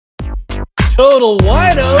Total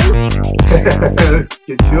Winos.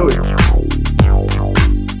 Get to it.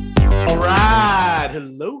 All right.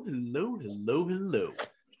 Hello.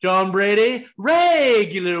 Sean Brady,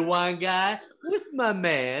 regular wine guy, with my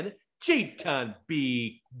man, Jaton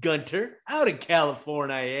B. Gunter, out in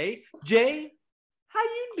California. Jay, how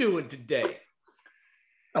you doing today?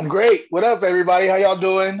 I'm great. What up, everybody? How y'all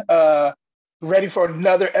doing? Ready for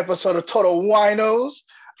another episode of Total Winos.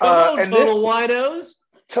 Come on, Total Winos.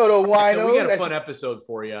 Total Winos. So we got a fun episode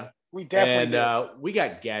for you. We definitely do. We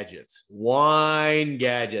got gadgets, wine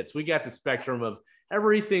gadgets. We got the spectrum of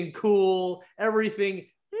everything cool, everything,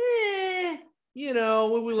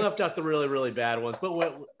 we left out the really, really bad ones, but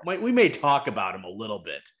we may talk about them a little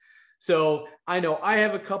bit. So I know I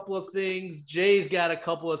have a couple of things. Jay's got a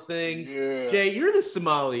couple of things. Yeah. Jay, you're the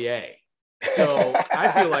sommelier. So I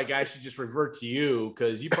feel like I should just revert to you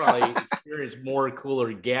because you probably experience more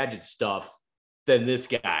cooler gadget stuff than this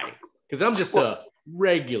guy. Because I'm just a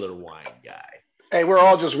regular wine guy. Hey, we're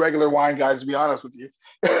all just regular wine guys, to be honest with you.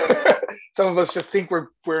 Some of us just think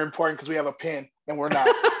we're important because we have a pin, and we're not.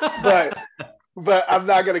 But I'm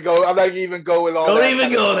not gonna go. I'm not gonna even go with all. Don't that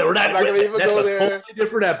even go there. We're not gonna even go there. Totally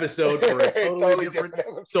different episode for a totally different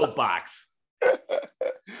soapbox.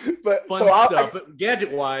 But fun stuff. But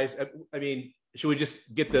gadget-wise, I mean, should we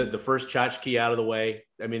just get the first tchotchke out of the way?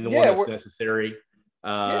 I mean, the one that's necessary.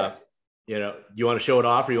 You want to show it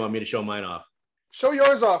off, or you want me to show mine off? Show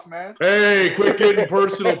yours off, man. Hey, quit getting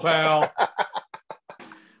personal, pal.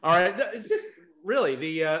 All right, it's just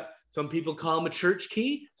really some people call them a church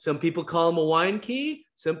key. Some people call them a wine key.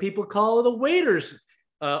 Some people call it a waiter's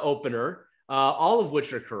opener, all of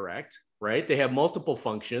which are correct, right? They have multiple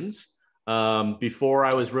functions. Before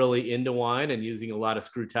I was really into wine and using a lot of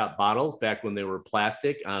screw top bottles back when they were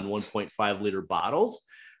plastic on 1.5 liter bottles,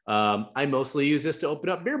 I mostly use this to open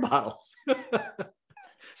up beer bottles.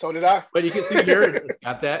 So did I. But you can see here, it's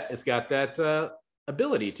got that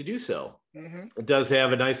ability to do so. Mm-hmm. It does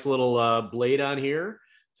have a nice little blade on here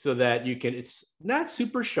so that it's not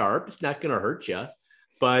super sharp. It's not going to hurt you,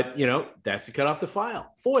 but that's to cut off the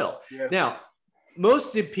foil. Yeah. Now, most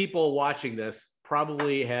of the people watching this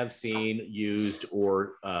probably have seen, used,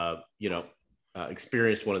 or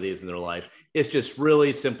experienced one of these in their life. It's just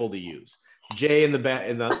really simple to use. Jay in the back,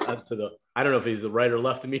 I don't know if he's the right or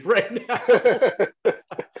left of me right now.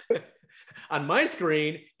 On my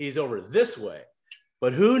screen, he's over this way,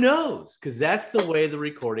 but who knows? Because that's the way the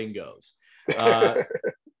recording goes.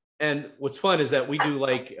 And what's fun is that we do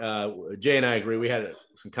Jay and I agree. We had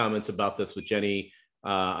some comments about this with Jenny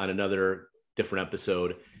on another different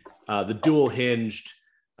episode. The dual hinged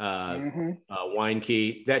wine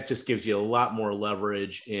key, that just gives you a lot more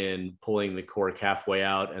leverage in pulling the cork halfway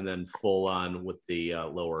out and then full on with the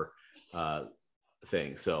lower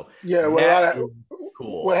thing. So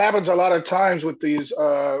cool. What happens a lot of times with these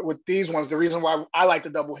ones, the reason why I like the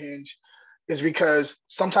double hinge is because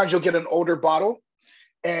sometimes you'll get an older bottle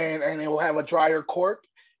and it will have a drier cork.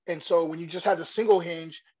 And so when you just have the single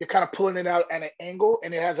hinge, you're kind of pulling it out at an angle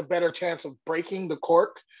and it has a better chance of breaking the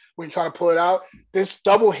cork when you're trying to pull it out. This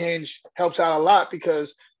double hinge helps out a lot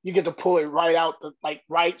because you get to pull it right out,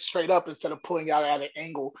 right straight up instead of pulling out at an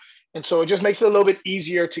angle. And so it just makes it a little bit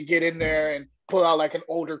easier to get in there and pull out like an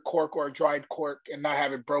older cork or a dried cork and not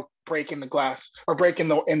have it break in the glass or break in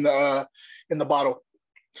the bottle.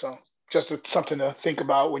 So just something to think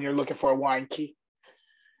about when you're looking for a wine key.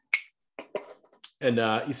 And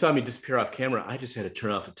you saw me disappear off camera. I just had to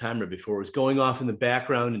turn off a timer before it was going off in the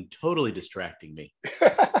background and totally distracting me.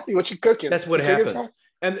 What you cooking? That's what happens.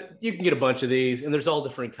 And you can get a bunch of these, and there's all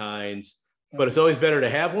different kinds. But it's always better to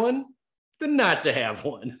have one than not to have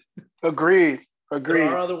one. Agreed. There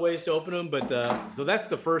are other ways to open them, but so that's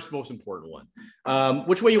the first most important one.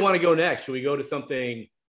 Which way you want to go next? Should we go to something?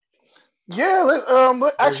 Yeah.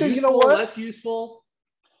 Actually, useful, you know what? Less useful.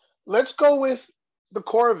 Let's go with the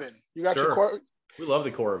Coravin. You got your Coravin. We love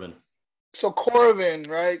the Coravin. So Coravin,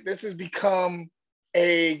 right? This has become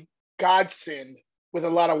a godsend with a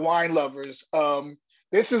lot of wine lovers.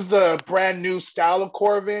 This is the brand new style of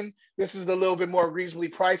Coravin. This is a little bit more reasonably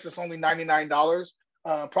priced. It's only $99.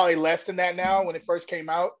 Probably less than that now. When it first came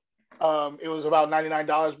out, it was about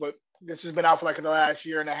 $99, but this has been out for the last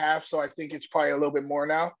year and a half. So I think it's probably a little bit more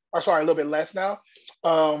now. Or sorry, a little bit less now.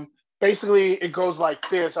 Basically, it goes like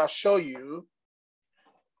this. I'll show you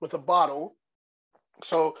with a bottle.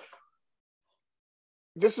 So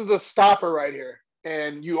this is the stopper right here.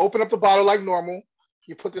 And you open up the bottle like normal.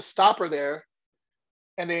 You put the stopper there.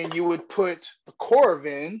 And then you would put the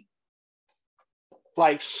Coravin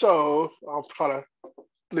like so. I'll try to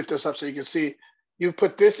lift this up so you can see. You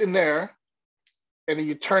put this in there. And then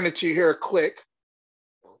you turn it to hear a click.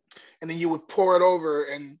 and then you would pour it over.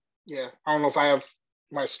 And yeah, I don't know if I have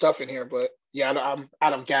my stuff in here, but yeah, I'm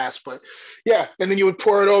out of gas. But yeah, and then you would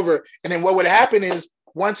pour it over, and then what would happen is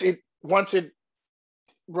once it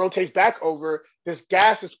rotates back over, this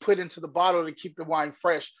gas is put into the bottle to keep the wine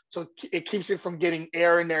fresh. So it keeps it from getting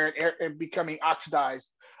air in there and, air, and becoming oxidized.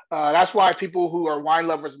 That's why people who are wine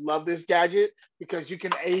lovers love this gadget, because you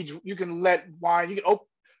can let wine,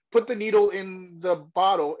 put the needle in the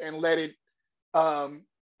bottle and let it,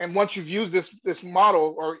 and once you've used this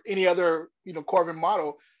model or any other, Corvin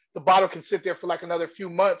model, the bottle can sit there for like another few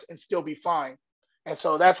months and still be fine. And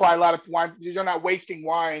so that's why a lot of wine, you're not wasting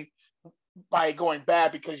wine by going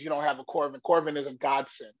bad because you don't have a Corvin. Corvin is a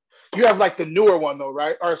godsend. You have like the newer one though,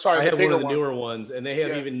 right? Or sorry, I the have bigger one of the newer ones, and they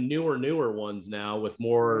have even newer ones now with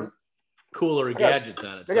more cooler gadgets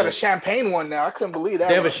on it. They got a champagne one now. I couldn't believe that.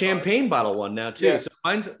 They have a champagne bottle one now too. Yeah. So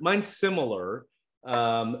mine's similar.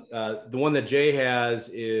 The one that Jay has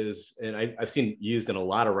is, and I've seen used in a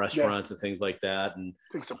lot of restaurants and things like that. And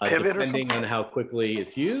depending on how quickly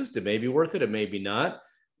it's used, it may be worth it. It may be not.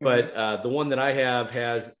 But the one that I have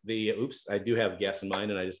has I do have gas in mine,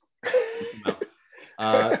 and I just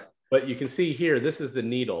but you can see here, this is the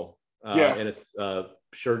needle, and it's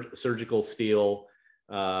surgical steel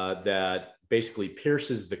that basically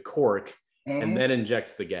pierces the cork and then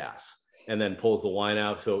injects the gas and then pulls the wine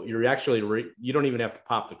out. So you're actually, you don't even have to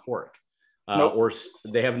pop the cork. Or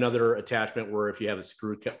they have another attachment where if you have a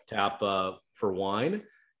screw tap for wine,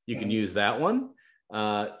 you can use that one.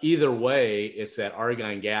 Either way, it's that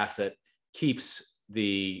argon gas that keeps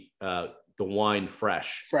the wine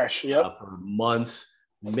fresh. For months,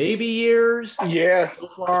 maybe years. Yeah. So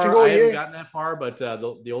far, I haven't gotten that far, but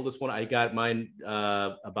the oldest one, I got mine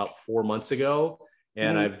about 4 months ago.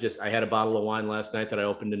 And I had a bottle of wine last night that I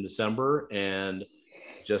opened in December, and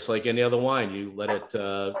just like any other wine, you let it,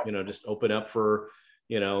 just open up for,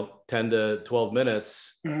 10 to 12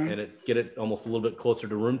 minutes and get it almost a little bit closer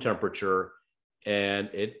to room temperature. And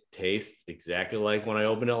it tastes exactly like when I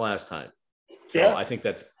opened it last time. So I think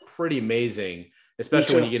that's pretty amazing,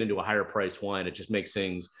 especially when you get into a higher priced wine. It just makes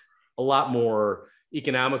things a lot more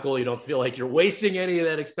economical. You don't feel like you're wasting any of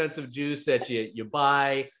that expensive juice that you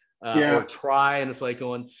buy or try. And it's like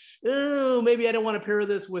going, oh, maybe I don't want to pair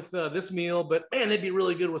this with this meal, but man, it'd be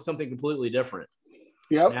really good with something completely different.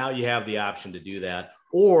 Now you have the option to do that.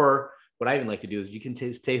 Or what I even like to do is you can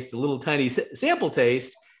taste a little tiny sample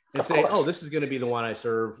taste and say, oh, this is going to be the one I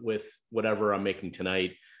serve with whatever I'm making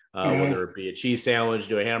tonight, whether it be a cheese sandwich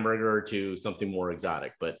to a hamburger to something more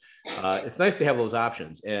exotic. But it's nice to have those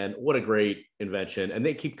options. And what a great invention. And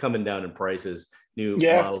they keep coming down in prices, new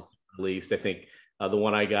models released. I think the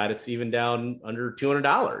one I got, it's even down under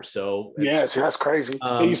 $200. So that's crazy.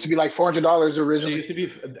 It used to be like $400 originally. It used to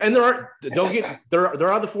be, and there are the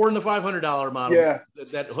 $400 and the $500 model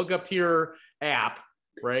that hook up to your app,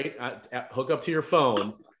 right? Hook up to your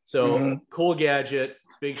phone. So cool gadget,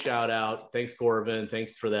 big shout out. Thanks, Corvin.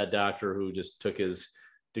 Thanks for that doctor who just took his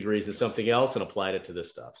degrees in something else and applied it to this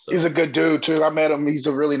stuff. So he's a good dude too. I met him. He's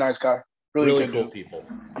a really nice guy. Really cool people.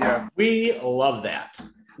 Yeah. We love that.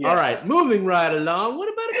 Yes. All right. Moving right along.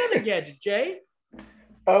 What about another gadget, Jay?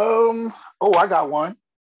 I got one.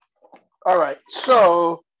 All right.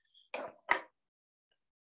 So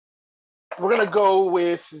we're going to go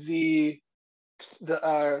with the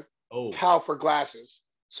towel for glasses.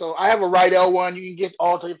 So I have a Rydell one. You can get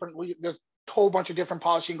all the different, there's a whole bunch of different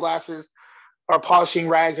polishing glasses or polishing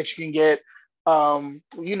rags that you can get.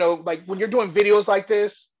 Like when you're doing videos like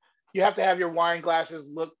this, you have to have your wine glasses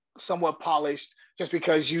look somewhat polished just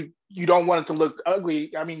because you don't want it to look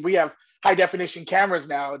ugly. I mean, we have high definition cameras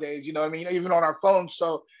nowadays, even on our phones.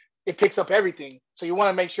 So it picks up everything. So you want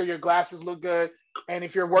to make sure your glasses look good. And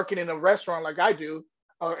if you're working in a restaurant like I do,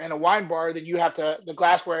 or in a wine bar, then the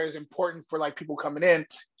glassware is important for like people coming in.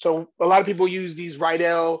 So a lot of people use these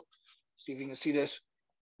Rydell, see if you can see this,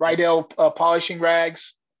 Rydell polishing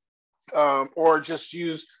rags, or just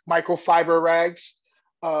use microfiber rags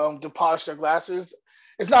to polish their glasses.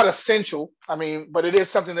 It's not essential, but it is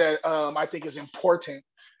something that I think is important.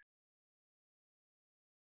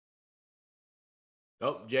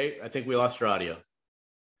 Oh, Jay, I think we lost your audio.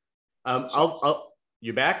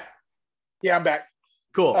 You back? Yeah, I'm back.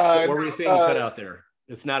 Cool. So what were you saying you cut out there?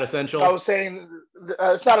 It's not essential? I was saying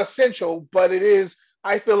it's not essential, but it is.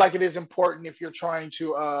 I feel like it is important if you're trying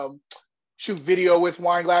to shoot video with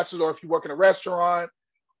wine glasses, or if you work in a restaurant,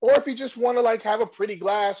 or if you just want to like have a pretty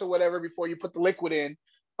glass or whatever before you put the liquid in.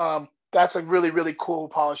 That's a really, really cool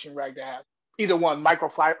polishing rag to have. Either one,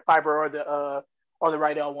 microfiber or the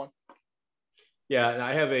Rydell one. Yeah, and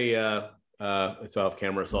I have it's off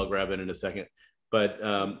camera, so I'll grab it in a second. But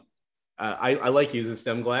I like using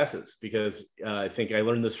stem glasses because I think I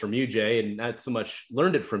learned this from you, Jay, and not so much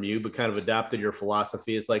learned it from you, but kind of adopted your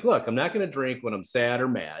philosophy. It's like, look, I'm not going to drink when I'm sad or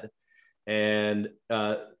mad. And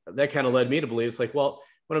that kind of led me to believe it's like, well,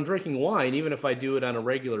 when I'm drinking wine, even if I do it on a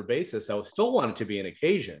regular basis, I still want it to be an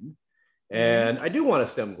occasion. And I do want a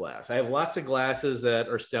stem glass. I have lots of glasses that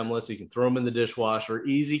are stemless. You can throw them in the dishwasher,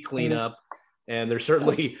 easy cleanup. And there's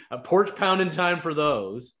certainly a porch pounding time for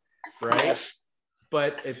those, right? Yes.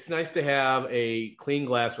 But it's nice to have a clean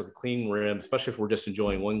glass with a clean rim, especially if we're just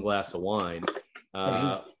enjoying one glass of wine.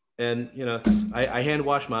 And, you know, I hand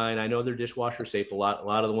wash mine. I know they're dishwasher safe, a lot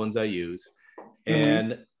of the ones I use.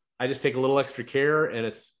 And I just take a little extra care, and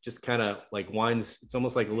it's just kind of like wines. It's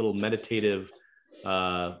almost like a little meditative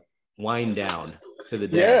wind down to the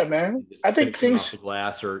day. Yeah, man. I think things off the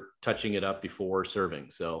glass or touching it up before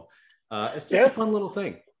serving. So it's just a fun little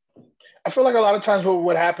thing. I feel like a lot of times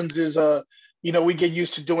what happens is, you know, we get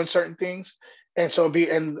used to doing certain things, and so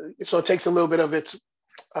it takes a little bit of its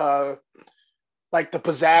like the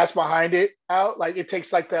pizzazz behind it out. Like it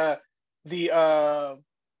takes like the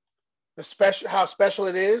special, how special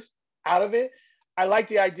it is out of it. I like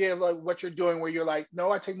the idea of like what you're doing, where you're like,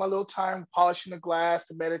 no, I take my little time polishing the glass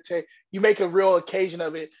to meditate. You make a real occasion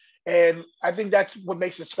of it, and I think that's what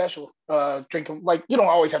makes it special. Drinking, like, you don't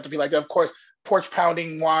always have to be like that. Of course, porch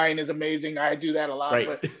pounding wine is amazing. I do that a lot,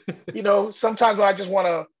 right. But you know, sometimes when I just want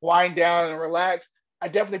to wind down and relax, I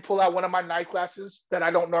definitely pull out one of my night glasses that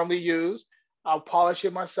I don't normally use. I'll polish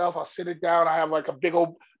it myself. I'll sit it down. I have like a big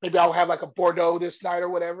old, maybe I'll have like a Bordeaux this night or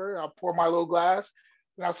whatever. I'll pour my little glass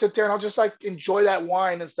and I'll sit there and I'll just like enjoy that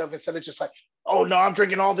wine and stuff, instead of just like, oh no, I'm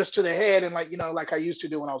drinking all this to the head. And like, you know, like I used to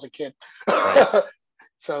do when I was a kid. Right.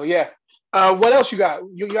 So yeah. What else you got?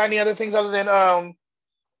 You got any other things other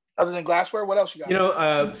than glassware? What else you got? You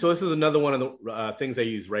know, so this is another one of the things I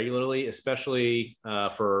use regularly, especially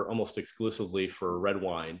for almost exclusively for red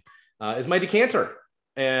wine, is my decanter.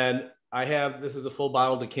 And this is a full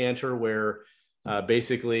bottle decanter where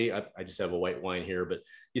basically I just have a white wine here, but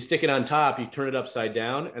you stick it on top, you turn it upside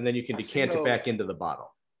down, and then you can decant it back into the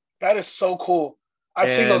bottle. That is so cool.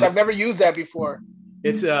 I've seen those. I've never used that before.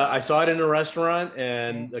 It's I saw it in a restaurant,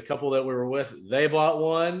 and the couple that we were with, they bought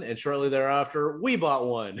one, and shortly thereafter we bought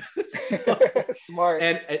one. So, smart.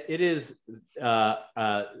 And it is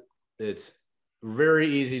it's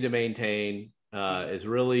very easy to maintain. It's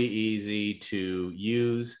really easy to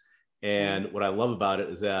use, and what I love about it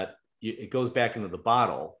is that it goes back into the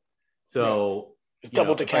bottle. So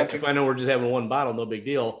double decanting. If I know we're just having one bottle, no big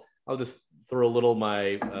deal. I'll just throw a little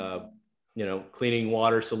my cleaning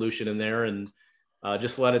water solution in there and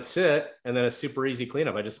just let it sit, and then it's super easy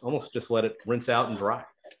cleanup. I just let it rinse out and dry.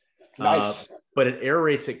 Nice. But it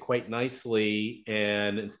aerates it quite nicely,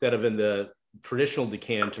 and instead of in the traditional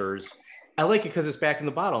decanters, I like it because it's back in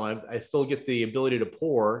the bottle. I still get the ability to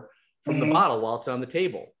pour from the bottle while it's on the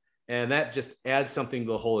table, and that just adds something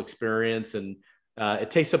to the whole experience. And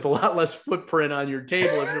it takes up a lot less footprint on your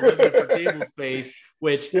table if you're looking for table space,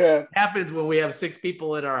 which happens when we have 6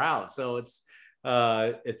 people in our house. So it's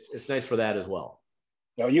nice for that as well.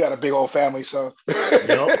 No, you got a big old family, so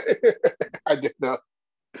nope. I did not.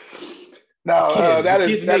 No,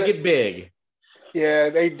 kids make it big. Yeah,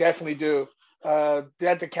 they definitely do.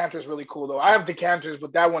 That decanter is really cool, though. I have decanters,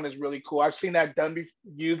 but that one is really cool. I've seen that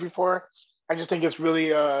used before. I just think it's really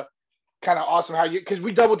kind of awesome because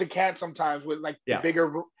we double decant sometimes with like the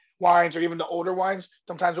bigger wines or even the older wines.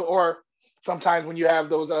 Sometimes when you have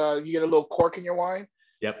those, you get a little cork in your wine.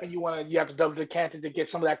 Yep. And you have to double decant it to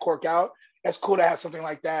get some of that cork out. That's cool to have something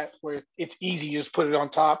like that where it's easy. You just put it on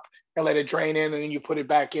top and let it drain in, and then you put it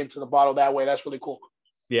back into the bottle that way. That's really cool.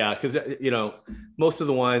 Yeah, because most of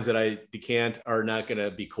the wines that I decant are not going to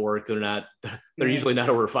be corked. They're usually not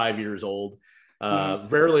over 5 years old.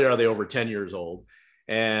 Rarely are they over 10 years old.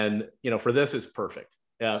 And for this, it's perfect.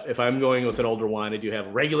 If I'm going with an older wine, I do have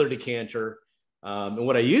a regular decanter. And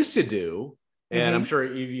what I used to do, and I'm sure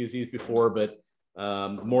you've used these before, but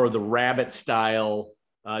more of the rabbit style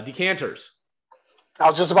decanters. I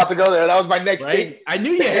was just about to go there. That was my next thing. I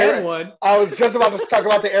knew you had one. I was just about to talk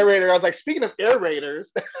about the aerator. I was like, speaking of aerators.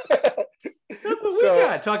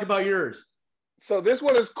 Talk about yours. So this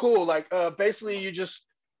one is cool. Like basically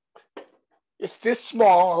it's this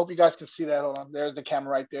small. I hope you guys can see that. Hold on. There's the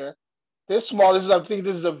camera right there. This small. I think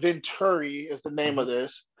this is a Venturi is the name of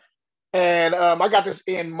this. And I got this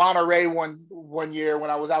in Monterey one year when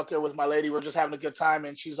I was out there with my lady. We're just having a good time,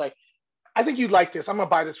 and she's like, I think you'd like this. I'm gonna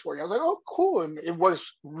buy this for you. I was like, oh, cool. And it works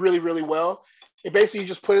really, really well. It basically, you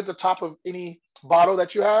just put it at the top of any bottle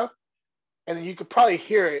that you have, and then you could probably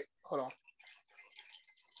hear it. Hold on.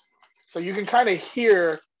 So you can kind of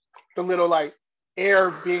hear the little like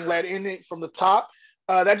air being let in it from the top.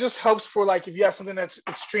 That just helps for like if you have something that's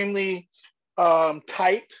extremely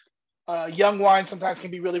tight. Young wine sometimes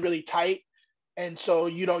can be really, really tight, and so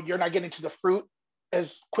you're not getting to the fruit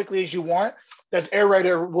as quickly as you want. That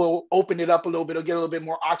aerator will open it up a little bit. It'll get a little bit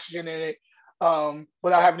more oxygen in it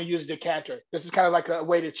without having to use a decanter. This is kind of like a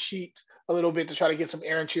way to cheat a little bit to try to get some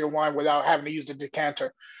air into your wine without having to use the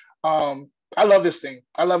decanter. I love this thing.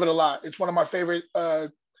 I love it a lot. It's one of my favorite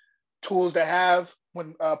tools to have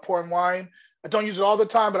when pouring wine. I don't use it all the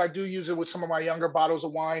time, but I do use it with some of my younger bottles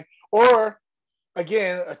of wine. Or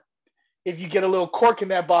again, if you get a little cork in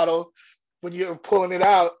that bottle when you're pulling it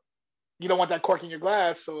out, you don't want that cork in your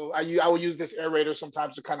glass. So I will use this aerator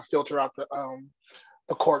sometimes to kind of filter out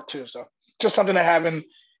the cork too. So just something to have in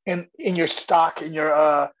your stock, in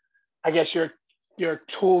your I guess your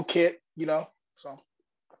toolkit, So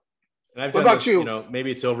And I've done this,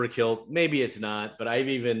 maybe it's overkill, maybe it's not, but I've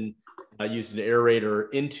even used an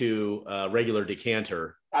aerator into a regular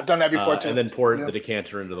decanter. I've done that before too. And then poured the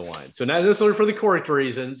decanter into the wine. So now this is for the corked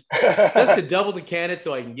reasons, just to double decant it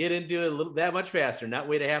so I can get into it that much faster, not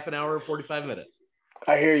wait a half an hour or 45 minutes.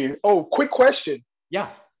 I hear you. Oh, quick question. Yeah.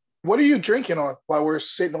 What are you drinking on while we're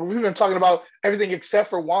sitting? We've been talking about everything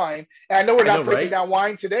except for wine. And I know we're not breaking down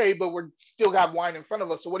wine today, but we're still got wine in front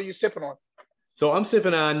of us. So what are you sipping on? So I'm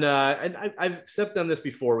sipping on, I've sipped on this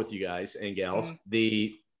before with you guys and gals.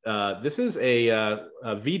 This is a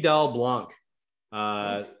Vidal Blanc.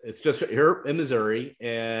 It's just here in Missouri,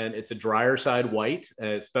 and it's a drier side white,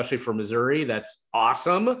 especially for Missouri. That's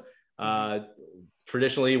awesome.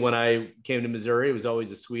 Traditionally, when I came to Missouri, it was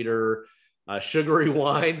always a sweeter, sugary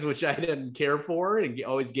wines, which I didn't care for and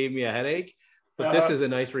always gave me a headache. But this is a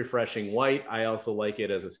nice, refreshing white. I also like it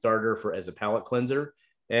as a starter as a palate cleanser.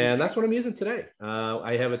 And that's what I'm using today.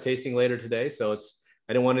 I have a tasting later today, so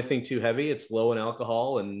I don't want anything too heavy. It's low in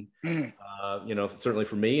alcohol, and certainly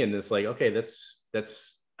for me. And it's like, okay, that's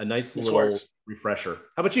a nice little refresher.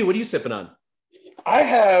 How about you? What are you sipping on?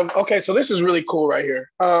 So this is really cool right here.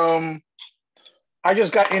 I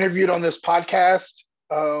just got interviewed on this podcast,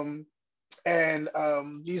 and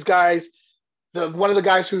these guys, one of the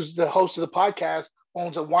guys who's the host of the podcast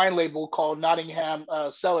owns a wine label called Nottingham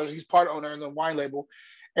Cellars. He's part owner in the wine label,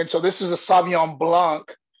 and so this is a Sauvignon Blanc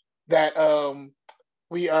that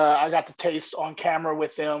I got to taste on camera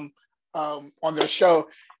with them on their show.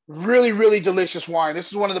 Really, really delicious wine. This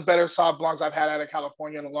is one of the better Sauv Blancs I've had out of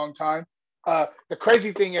California in a long time. The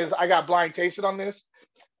crazy thing is I got blind tasted on this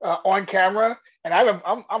on camera, and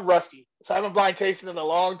I'm rusty, so I haven't blind tasted in a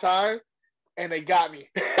long time, and they got me.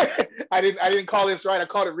 I didn't call this right. I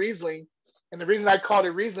called it Riesling, and the reason I called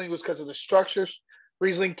it Riesling was because of the structures.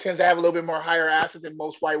 Riesling tends to have a little bit more higher acid than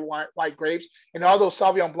most white grapes, and although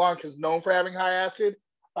Sauvignon Blanc is known for having high acid,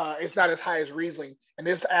 it's not as high as Riesling. And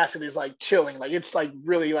this acid is like chilling, like it's like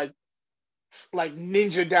really like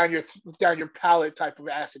ninja down your palate type of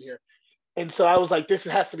acid here. And so I was like, this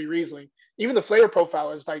has to be Riesling. Even the flavor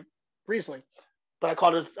profile is like Riesling, but I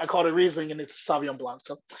called it Riesling, and it's Sauvignon Blanc.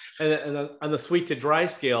 So and on the sweet to dry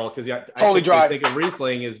scale, because I think of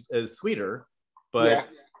Riesling is sweeter, but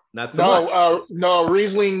not so much. No,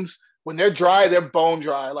 Rieslings when they're dry, they're bone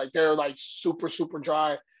dry, like they're like super super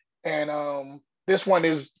dry. And this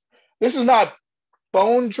is not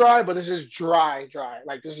bone dry, but this is dry.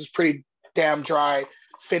 Like this is pretty damn dry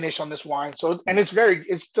finish on this wine. So, and it's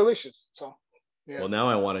delicious. So, yeah. Well, now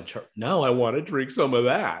I want to drink some of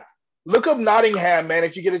that. Look up Nottingham, man,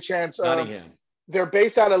 if you get a chance. Nottingham. They're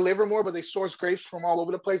based out of Livermore, but they source grapes from all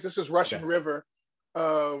over the place. This is Russian River,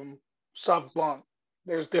 Sauv Blanc.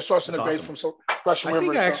 They're sourcing the grapes from Russian River. I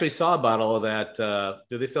think I actually saw a bottle of that.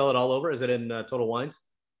 Do they sell it all over? Is it in Total Wines?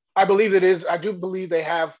 I believe it is. I do believe they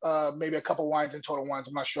have maybe a couple wines in Total Wines.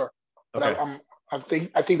 I'm not sure, but I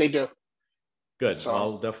think they do. Good. So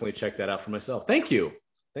I'll definitely check that out for myself. Thank you.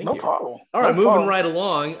 No problem. All right, moving right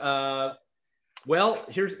along. Well,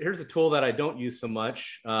 here's a tool that I don't use so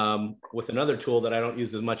much with another tool that I don't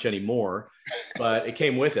use as much anymore, but it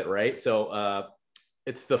came with it, right? So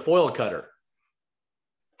it's the foil cutter.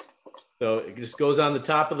 So it just goes on the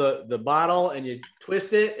top of the bottle, and you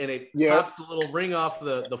twist it, and it pops the little ring off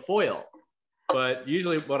the foil. But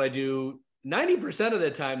usually what I do 90% of the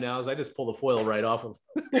time now is I just pull the foil right off of.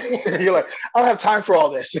 You're like, I don't have time for all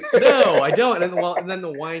this. No, I don't. And then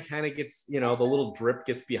the wine kind of gets, the little drip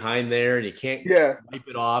gets behind there, and you can't wipe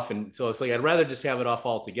it off. And so it's like, I'd rather just have it off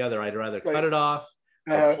altogether. I'd rather cut it off,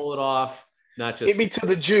 or pull it off. Not just get me to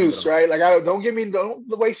the juice, right? Like don't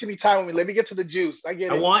waste any time with me. Let me get to the juice. I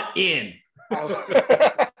get it. I want in.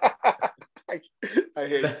 I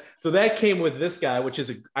hear you. So that came with this guy, which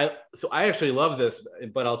is I actually love this,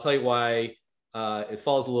 but I'll tell you why it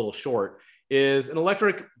falls a little short. is an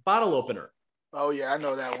electric bottle opener. Oh yeah, I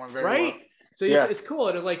know that one very right? well. So it's cool,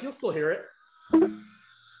 and like you'll still hear it.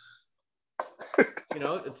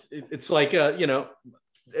 It's like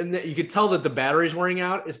and you could tell that the battery's wearing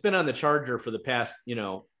out. It's been on the charger for the past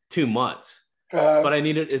 2 months, but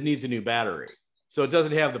it needs a new battery, so it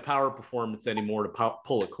doesn't have the power performance anymore to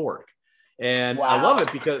pull a cork. And I love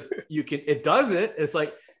it because it does it. It's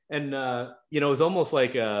like, and it's almost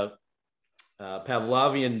like a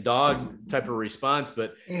Pavlovian dog type of response.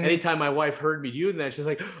 But anytime my wife heard me doing that, she's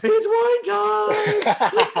like, "It's wine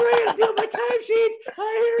time! It's great! I'm doing my timesheets.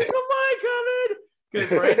 I hear some wine coming."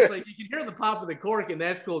 Because it's like you can hear the pop of the cork, and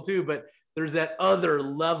that's cool too. But there's that other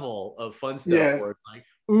level of fun stuff where it's like,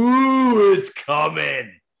 "Ooh, it's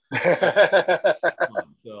coming!"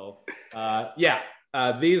 So,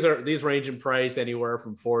 these range in price anywhere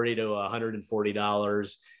from $40 to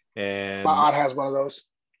 $140, and my aunt has one of those.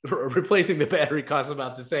 Replacing the battery costs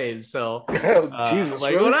about the same. So Jesus,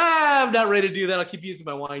 like, really? well, I'm not ready to do that. I'll keep using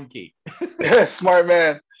my wine key. Smart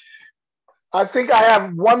man. I think I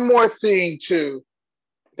have one more thing too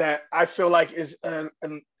that I feel like is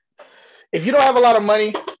if you don't have a lot of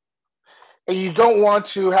money and you don't want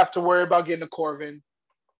to have to worry about getting a Corvin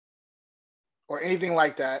or anything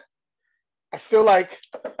like that, I feel like,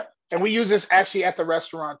 and we use this actually at the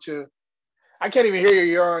restaurant too. I can't even hear you.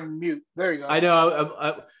 You're on mute. There you go. I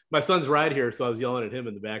know. My son's right here, so I was yelling at him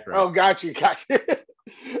in the background. Oh, got you.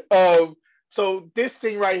 So this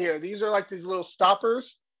thing right here, these are like these little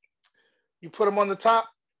stoppers. You put them on the top.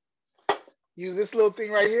 Use this little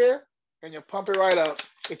thing right here, and you pump it right up.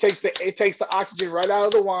 It takes the oxygen right out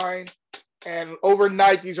of the wine, and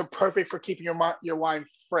overnight these are perfect for keeping your wine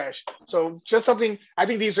fresh. So just something, I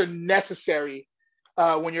think these are necessary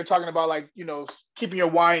when you're talking about keeping your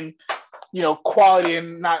wine quality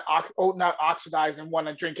and not oxidized and want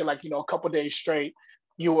to drink it a couple days straight.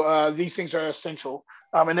 These things are essential,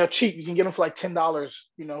 and they're cheap. You can get them for like $10,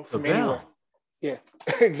 from anywhere. Yeah,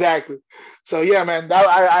 exactly. So yeah, man,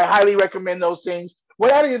 I highly recommend those things.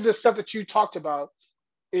 What out of the stuff that you talked about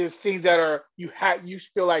is things that are you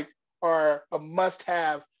feel like are a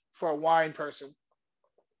must-have for a wine person?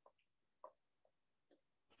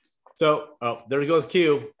 So, there goes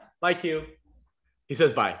Q. Bye, Q. He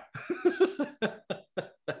says bye.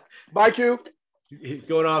 Bye, Q. He's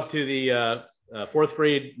going off to the fourth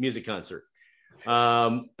grade music concert.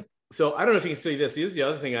 So I don't know if you can see this. This is the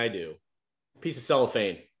other thing I do. Piece of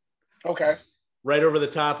cellophane. Okay. Right over the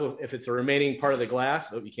top of, if it's a remaining part of the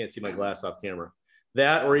glass. Oh, you can't see my glass off camera.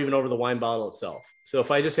 That, or even over the wine bottle itself. So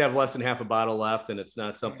if I just have less than half a bottle left and it's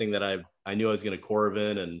not something that I knew I was going to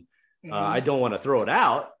Corvin and I don't want to throw it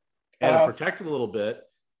out and protect it a little bit,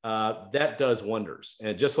 that does wonders.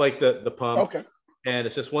 And just like the pump, and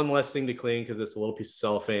it's just one less thing to clean because it's a little piece of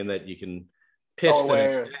cellophane that you can pitch the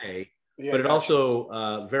next day. Yeah, but it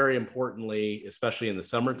also, very importantly, especially in the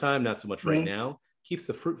summertime, not so much right now, keeps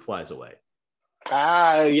the fruit flies away.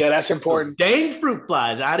 Yeah, that's important. Those dang fruit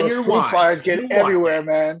flies out of your wine. Fruit flies get everywhere,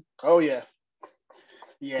 man. Oh yeah.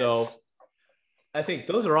 Yes. So I think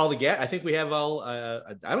those are all the I think we have all.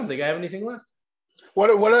 I don't think I have anything left. What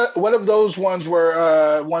of those ones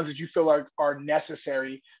were ones that you feel like are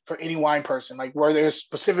necessary for any wine person? Like, were there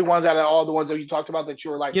specific ones out of all the ones that you talked about that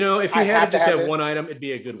you were like, if you had to just have one item, it'd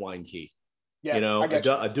be a good wine key. Yeah,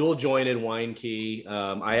 a dual jointed wine key.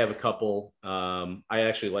 I have a couple. I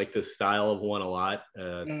actually like this style of one a lot.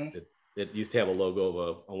 It used to have a logo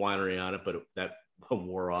of a winery on it, but that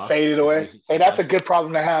wore off. Faded away. Hey, that's a good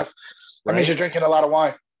problem to have. That means you're drinking a lot of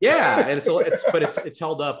wine. Yeah, and it's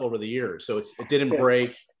held up over the years, so it didn't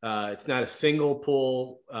break. It's not a single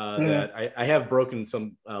pull that I have broken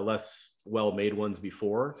some less well-made ones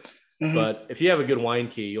before, but if you have a good wine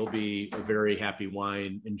key, you'll be a very happy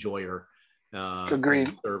wine enjoyer,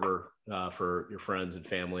 and server for your friends and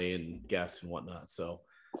family and guests and whatnot. So,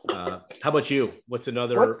 how about you? What's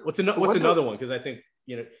another one? Because I think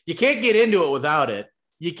you can't get into it without it.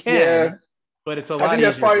 You can, but it's a lot easier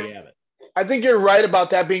if you have it. I think you're right about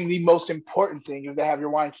that being the most important thing is to have your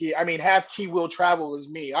wine key. I mean, have key will travel is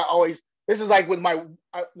me. This is like with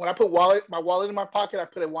when I put my wallet in my pocket, I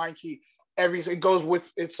put a wine key. It goes with,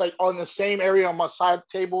 it's like on the same area on my side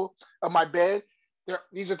table of my bed.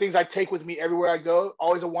 These are things I take with me everywhere I go.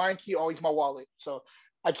 Always a wine key, always my wallet. So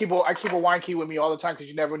I keep a wine key with me all the time because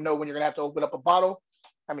you never know when you're gonna have to open up a bottle.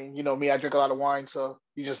 I mean, you know me, I drink a lot of wine, so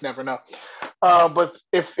you just never know. But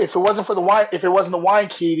if it wasn't for the wine, if it wasn't the wine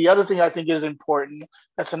key, the other thing I think is important,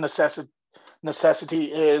 that's a necessity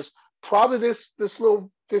is probably this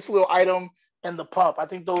little item and the pump. I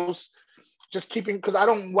think those just keeping, because I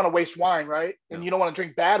don't want to waste wine, right? And you don't want to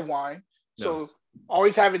drink bad wine. No. So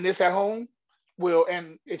always having this at home will,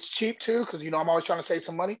 and it's cheap too, because I'm always trying to save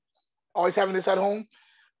some money. Always having this at home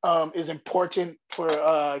is important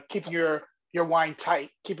for keeping your wine tight,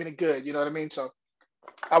 keeping it good. You know what I mean? So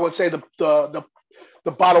I would say the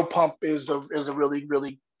bottle pump is a really,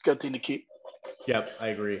 really good thing to keep. Yep, I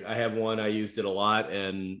agree. I have one. I used it a lot,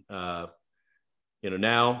 and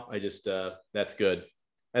now I just that's good.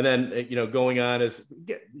 And then going on is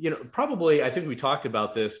probably, I think we talked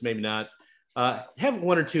about this, maybe not. Have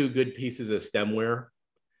one or two good pieces of stemware,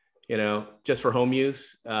 just for home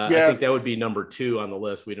use. I think that would be number 2 on the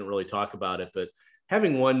list. We didn't really talk about it, but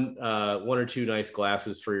having one or two nice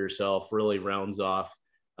glasses for yourself really rounds off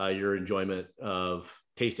your enjoyment of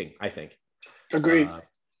tasting, I think. Agreed.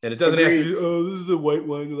 And it doesn't have to be, this is the white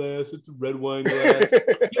wine glass, it's a red wine glass.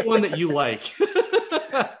 Get one that you like.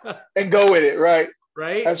 And go with it, right?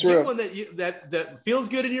 Right? That's Get real. one that feels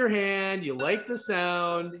good in your hand, you like the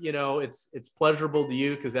sound, it's pleasurable to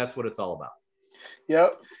you, because that's what it's all about.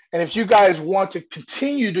 Yep. And if you guys want to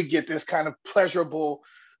continue to get this kind of pleasurable,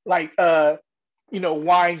 wine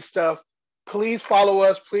stuff, please follow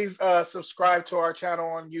us. Please subscribe to our channel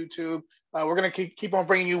on YouTube. We're going to keep on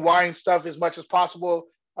bringing you wine stuff as much as possible.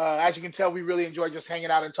 As you can tell, we really enjoy just hanging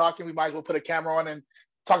out and talking. We might as well put a camera on and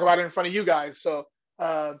talk about it in front of you guys. So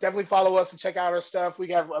definitely follow us and check out our stuff. We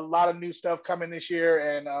have a lot of new stuff coming this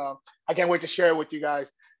year, and I can't wait to share it with you guys.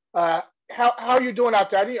 How are you doing out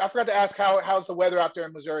there? I forgot to ask how's the weather out there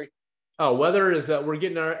in Missouri? Oh, weather is we're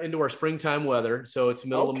getting into our springtime weather. So it's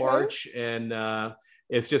middle of March, and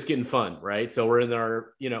it's just getting fun, right? So we're in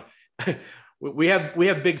our, we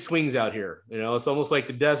have big swings out here. It's almost like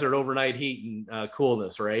the desert overnight heat and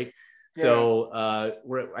coolness, right? Yeah. So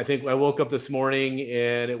I think I woke up this morning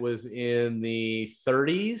and it was in the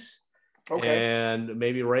 30s. Okay. And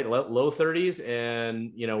maybe low 30s,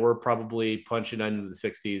 and we're probably punching into the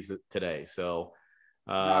 60s today. So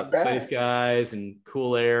sunny skies and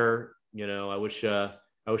cool air. I wish we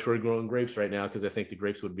were growing grapes right now, because I think the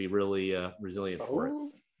grapes would be really resilient for it.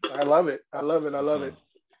 I love it. I love it.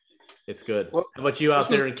 It's good. Well, how about you out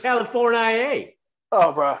there in California?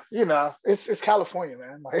 Oh, bro, it's California,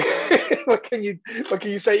 man. Like, what can you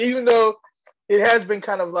say? Even though it has been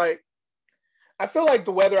kind of like, I feel like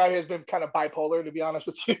the weather out here has been kind of bipolar, to be honest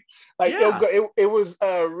with you. Like, it was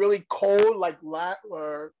really cold, like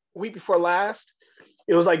week before last.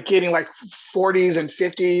 It was like getting like 40s and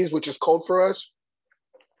 50s, which is cold for us.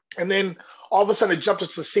 And then all of a sudden it jumped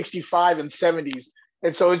us to 65 and 70s.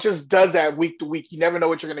 And so it just does that week to week. You never know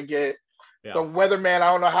what you're going to get. Yeah. The weatherman, I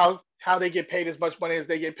don't know how they get paid as much money as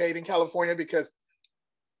they get paid in California, because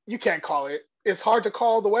you can't call it. It's hard to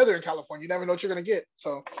call the weather in California. You never know what you're going to get.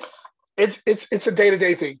 So it's a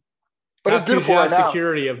day-to-day thing. But it's beautiful right now.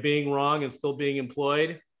 Security of being wrong and still being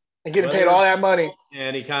employed. And getting paid all that money.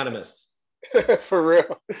 And economists. For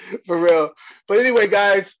real. But anyway,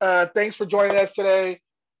 guys, thanks for joining us today.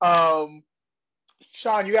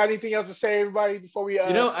 Sean, you got anything else to say, everybody, before we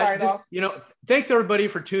sign off? Thanks everybody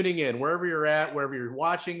for tuning in, wherever you're at, wherever you're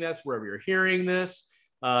watching this, wherever you're hearing this.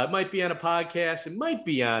 It might be on a podcast, it might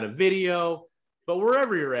be on a video, but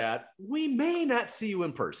wherever you're at, we may not see you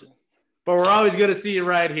in person, but we're always going to see you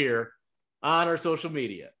right here on our social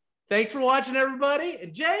media. Thanks for watching, everybody.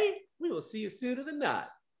 And Jay, we will see you sooner than not.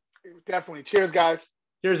 Definitely. Cheers, guys.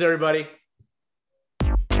 Cheers, everybody.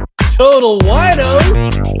 Total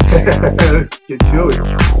Winos. Get to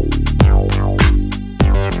it.